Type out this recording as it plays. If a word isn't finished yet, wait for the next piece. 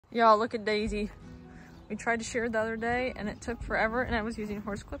Y'all, look at Daisy. We tried to shear the other day and it took forever and I was using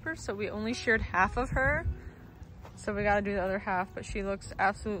horse clippers, so we only sheared half of her. So we gotta do the other half, but she looks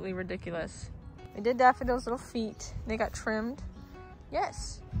absolutely ridiculous. We did Daffodil's little feet. They got trimmed.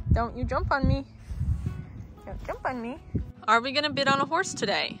 Yes, don't you jump on me. Don't jump on me. Are we gonna bid on a horse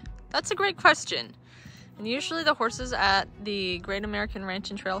today? That's a great question. And usually the horses at the Great American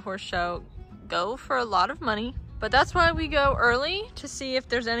Ranch and Trail Horse Show go for a lot of money, but that's why we go early to see if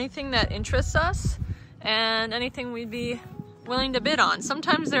there's anything that interests us and anything we'd be willing to bid on.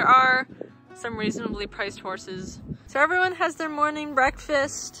 Sometimes there are some reasonably priced horses. So everyone has their morning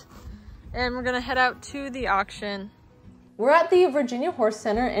breakfast and we're gonna head out to the auction. We're at the Virginia Horse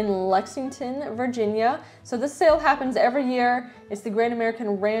Center in Lexington, Virginia. So this sale happens every year. It's the Great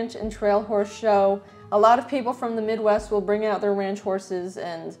American Ranch and Trail Horse Show. A lot of people from the Midwest will bring out their ranch horses,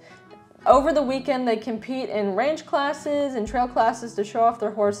 and over the weekend they compete in ranch classes and trail classes to show off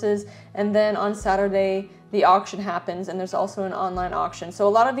their horses, and then on Saturday the auction happens, and there's also an online auction. So a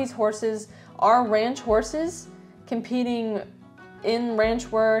lot of these horses are ranch horses competing in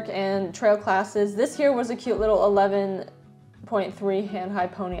ranch work and trail classes. This here was a cute little 11.3 hand-high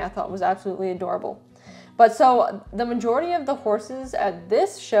pony I thought was absolutely adorable. But so the majority of the horses at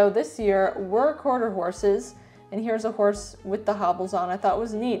this show this year were quarter horses, and here's a horse with the hobbles on. I thought it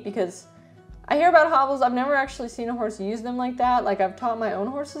was neat because I hear about hobbles. I've never actually seen a horse use them like that. Like, I've taught my own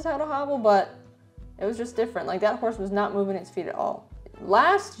horses how to hobble, but it was just different. Like, that horse was not moving its feet at all.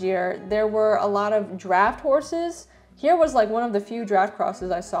 Last year, there were a lot of draft horses. Here was like one of the few draft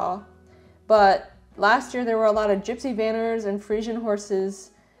crosses I saw. But last year, there were a lot of Gypsy Vanners and Frisian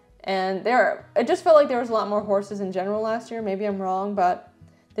horses. And it just felt like there was a lot more horses in general last year. Maybe I'm wrong, but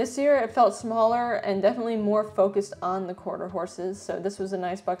this year it felt smaller and definitely more focused on the quarter horses. So this was a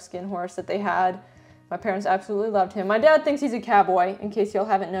nice buckskin horse that they had. My parents absolutely loved him. My dad thinks he's a cowboy, in case y'all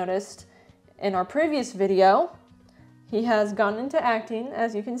haven't noticed. In our previous video, he has gone into acting,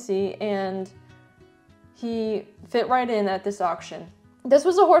 as you can see, and he fit right in at this auction. This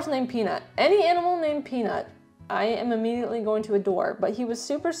was a horse named Peanut. Any animal named Peanut, I am immediately going to adore, but he was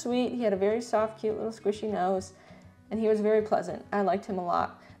super sweet. He had a very soft, cute little squishy nose, and he was very pleasant. I liked him a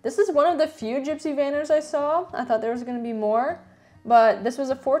lot. This is one of the few Gypsy Vanners I saw. I thought there was going to be more, but this was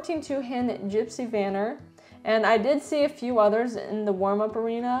a 14-2 hen Gypsy Vanner, and I did see a few others in the warm-up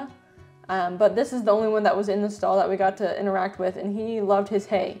arena, but this is the only one that was in the stall that we got to interact with, and he loved his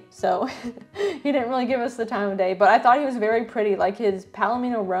hay, so he didn't really give us the time of day, but I thought he was very pretty, like his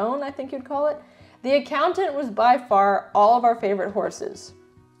Palomino Roan, I think you'd call it. The Accountant was by far all of our favorite horses.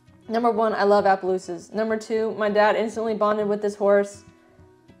 Number one, I love Appaloosas. Number two, my dad instantly bonded with this horse,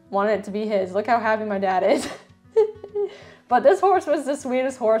 wanted it to be his. Look how happy my dad is. But this horse was the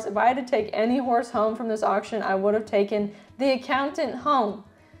sweetest horse. If I had to take any horse home from this auction, I would have taken the Accountant home.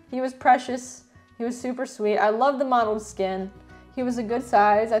 He was precious. He was super sweet. I love the mottled skin. He was a good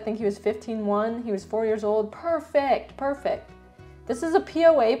size. I think he was 15-1. He was 4 years old. Perfect, perfect. This is a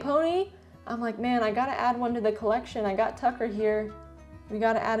POA pony. I'm like, man, I gotta add one to the collection. I got Tucker here. We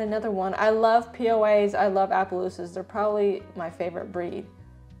gotta add another one. I love POAs. I love Appaloosas. They're probably my favorite breed.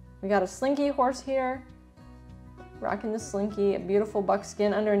 We got a slinky horse here, rocking the slinky, a beautiful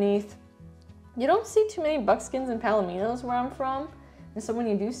buckskin underneath. You don't see too many buckskins and palominos where I'm from, and so when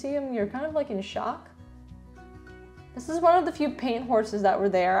you do see them, you're kind of like in shock. This is one of the few paint horses that were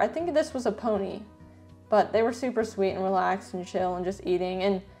there. I think this was a pony, but they were super sweet and relaxed and chill and just eating,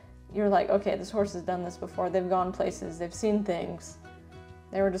 and you're like, okay, this horse has done this before. They've gone places, they've seen things.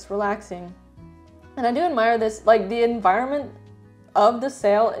 They were just relaxing. And I do admire this, like the environment of the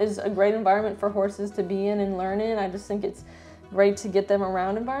sale is a great environment for horses to be in and learn in. I just think it's great to get them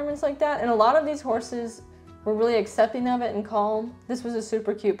around environments like that. And a lot of these horses were really accepting of it and calm. This was a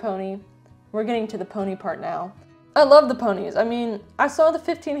super cute pony. We're getting to the pony part now. I love the ponies. I mean, I saw the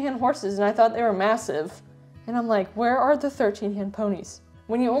 15-hand horses and I thought they were massive. And I'm like, where are the 13-hand ponies?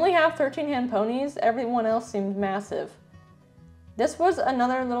 When you only have 13-hand ponies, everyone else seemed massive. This was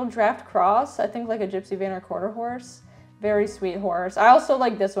another little draft cross, I think like a Gypsy Vanner quarter horse. Very sweet horse. I also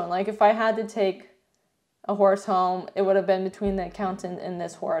like this one. Like if I had to take a horse home, it would have been between the Accountant and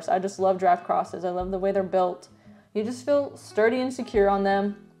this horse. I just love draft crosses. I love the way they're built. You just feel sturdy and secure on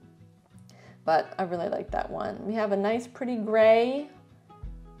them. But I really like that one. We have a nice pretty gray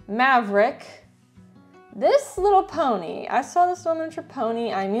Maverick. This little pony, I saw this little miniature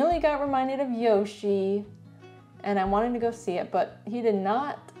pony. I immediately got reminded of Yoshi and I wanted to go see it, but he did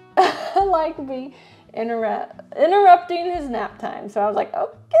not like me interrupting his nap time. So I was like,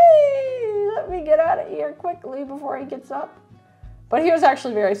 okay, let me get out of here quickly before he gets up. But he was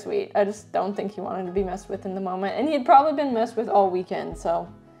actually very sweet. I just don't think he wanted to be messed with in the moment. And he had probably been messed with all weekend, so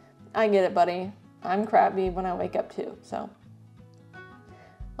I get it, buddy. I'm crabby when I wake up too, so.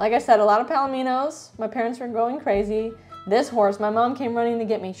 Like I said, a lot of palominos. My parents were going crazy. This horse, my mom came running to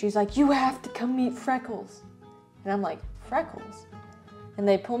get me. She's like, you have to come meet Freckles. And I'm like, Freckles? And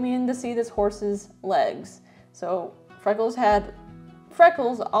they pull me in to see this horse's legs. So Freckles had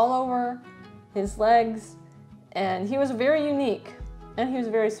freckles all over his legs, and he was very unique, and he was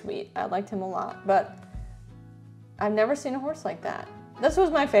very sweet. I liked him a lot, but I've never seen a horse like that. This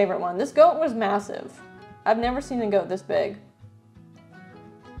was my favorite one. This goat was massive. I've never seen a goat this big.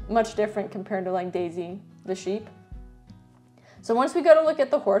 Much different compared to like Daisy, the sheep. So once we go to look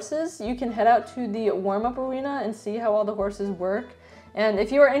at the horses, you can head out to the warm-up arena and see how all the horses work. And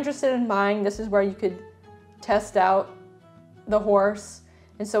if you are interested in buying, this is where you could test out the horse.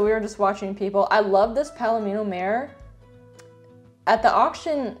 And so we were just watching people. I love this Palomino mare. At the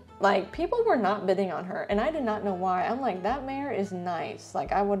auction, like, people were not bidding on her, and I did not know why. I'm like, that mare is nice.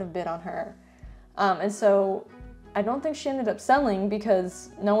 Like, I would have bid on her. And so I don't think she ended up selling because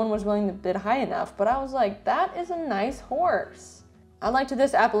no one was willing to bid high enough. But I was like, that is a nice horse. I liked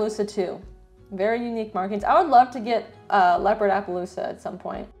this Appaloosa too. Very unique markings. I would love to get leopard Appaloosa at some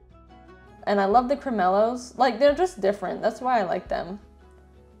point. And I love the Cremellos. Like, they're just different. That's why I like them.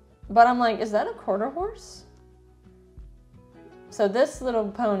 But I'm like, is that a quarter horse? So this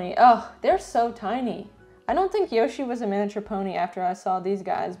little pony, oh, they're so tiny. I don't think Yoshi was a miniature pony after I saw these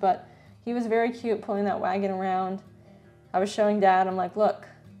guys, but he was very cute pulling that wagon around. I was showing Dad, I'm like, look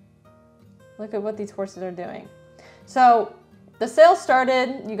at what these horses are doing. So the sale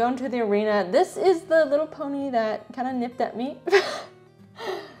started, you go into the arena. This is the little pony that kind of nipped at me.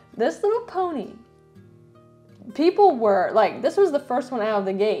 This little pony. People were, like, this was the first one out of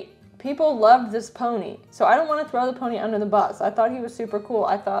the gate. People loved this pony. So I don't want to throw the pony under the bus. I thought he was super cool.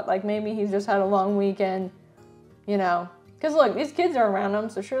 I thought, like, maybe he's just had a long weekend, you know. Because, look, these kids are around him,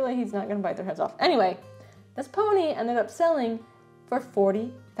 so surely he's not going to bite their heads off. Anyway, this pony ended up selling for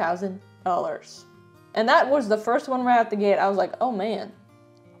 $40,000. And that was the first one right out the gate. I was like, oh, man.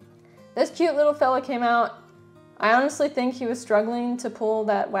 This cute little fella came out. I honestly think he was struggling to pull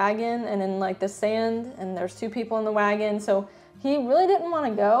that wagon and in, like, the sand, and there's two people in the wagon, so he really didn't want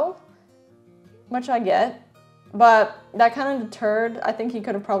to go. Which I get, but that kind of deterred. I think he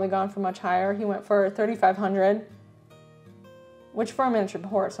could have probably gone for much higher. He went for $3,500, which for a miniature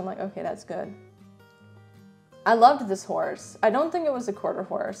horse, I'm like, okay, that's good. I loved this horse. I don't think it was a quarter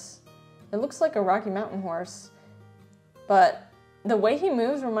horse. It looks like a Rocky Mountain horse, but the way he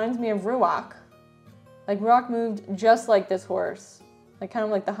moves reminds me of Ruach. Like, Ruach moved just like this horse, like kind of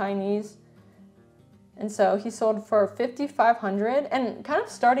like the high knees. And so he sold for $5,500, and kind of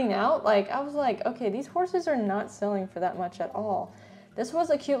starting out, like, I was like, okay, these horses are not selling for that much at all. This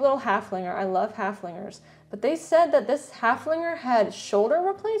was a cute little halflinger. I love halflingers. But they said that this halflinger had shoulder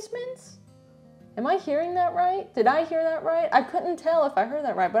replacements? Am I hearing that right? Did I hear that right? I couldn't tell if I heard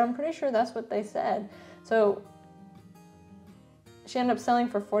that right, but I'm pretty sure that's what they said. So she ended up selling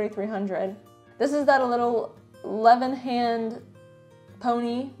for $4,300. This is that little 11-hand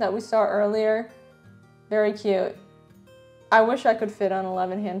pony that we saw earlier. Very cute. I wish I could fit on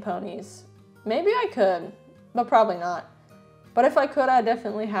 11-hand ponies. Maybe I could, but probably not. But if I could, I'd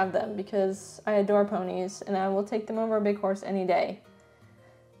definitely have them because I adore ponies and I will take them over a big horse any day.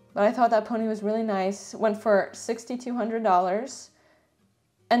 But I thought that pony was really nice. Went for $6,200.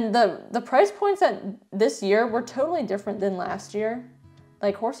 And the price points at this year were totally different than last year.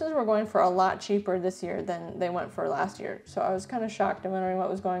 Like, horses were going for a lot cheaper this year than they went for last year. So I was kind of shocked and wondering what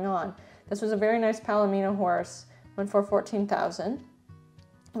was going on. This was a very nice Palomino horse, went for $14,000.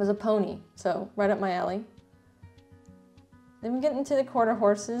 It was a pony, so right up my alley. Then we get into the quarter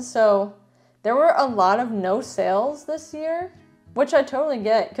horses. So there were a lot of no sales this year, which I totally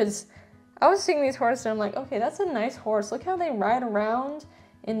get, because I was seeing these horses and I'm like, okay, that's a nice horse. Look how they ride around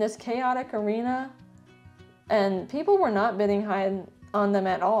in this chaotic arena. And people were not bidding high on them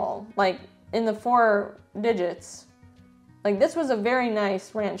at all, like in the 4 digits. Like, this was a very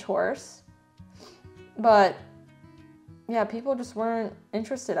nice ranch horse. But, yeah, people just weren't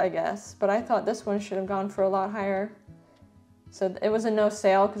interested, I guess. But I thought this one should have gone for a lot higher. So it was a no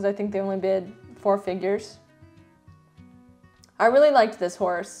sale because I think they only bid 4 figures. I really liked this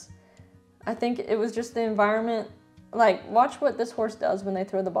horse. I think it was just the environment. Like, watch what this horse does when they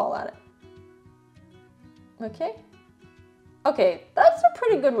throw the ball at it. Okay? Okay, that's a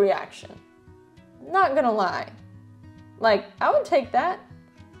pretty good reaction. Not gonna lie. Like, I would take that.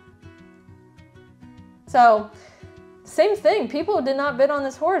 So, same thing. People did not bid on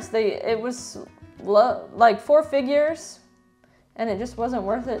this horse. It was like 4 figures, and it just wasn't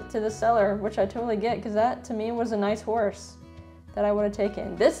worth it to the seller, which I totally get, because that, to me, was a nice horse. that I would have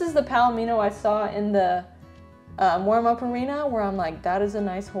taken. This is the Palomino I saw in the warm-up arena where I'm like, that is a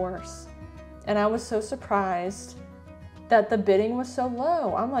nice horse. And I was so surprised that the bidding was so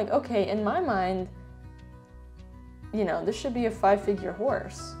low. I'm like, okay, in my mind, you know, this should be a 5-figure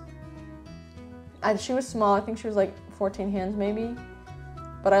horse. She was small. I think she was like 14 hands maybe.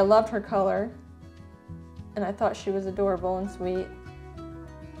 But I loved her color. And I thought she was adorable and sweet.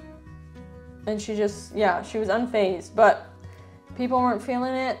 And she just, yeah, she was unfazed. But people weren't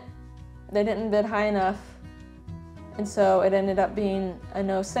feeling it. They didn't bid high enough. And so it ended up being a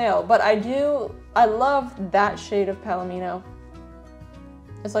no sale. But I love that shade of Palomino.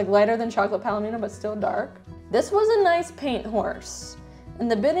 It's like lighter than chocolate Palomino, but still dark. This was a nice paint horse. And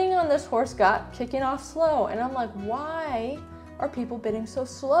the bidding on this horse got kicking off slow. And I'm like, why are people bidding so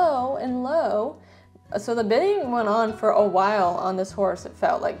slow and low? So the bidding went on for a while on this horse. It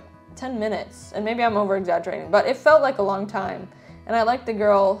felt like 10 minutes. And maybe I'm over exaggerating, but it felt like a long time. And I liked the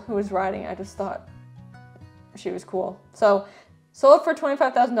girl who was riding. I just thought she was cool. So sold for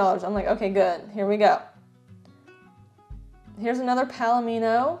 $25,000. I'm like, okay, good. Here we go. Here's another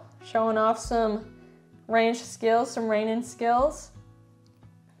Palomino showing off some range skills, some reining skills.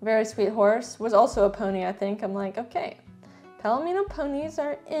 Very sweet horse. Was also a pony, I think. I'm like, okay, Palomino ponies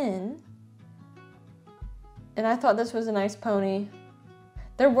are in. And I thought this was a nice pony.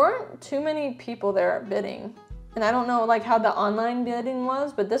 There weren't too many people there bidding. And I don't know like how the online bidding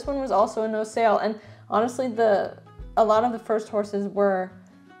was, but this one was also a no sale. And honestly, a lot of the first horses were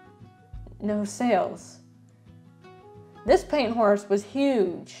no sales. This paint horse was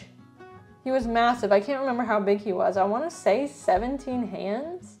huge. He was massive. I can't remember how big he was. I want to say 17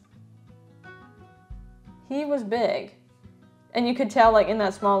 hands. He was big. And you could tell like in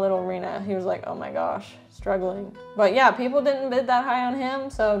that small little arena, he was like, oh my gosh, struggling. But yeah, people didn't bid that high on him,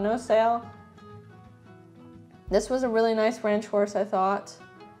 so no sale. This was a really nice ranch horse, I thought.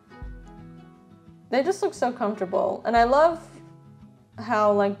 They just look so comfortable. And I love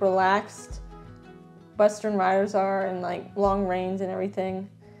how like relaxed Western riders are and like long reins and everything.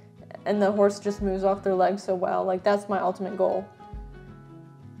 And the horse just moves off their legs so well. Like that's my ultimate goal.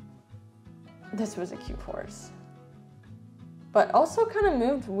 This was a cute horse. But also kind of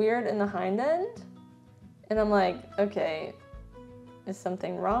moved weird in the hind end. And I'm like, okay, is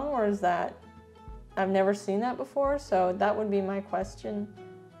something wrong or is that, I've never seen that before, so that would be my question.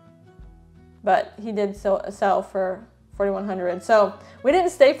 But he did sell for $4,100. So we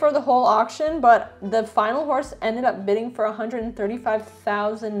didn't stay for the whole auction, but the final horse ended up bidding for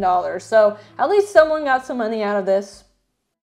 $135,000. So at least someone got some money out of this.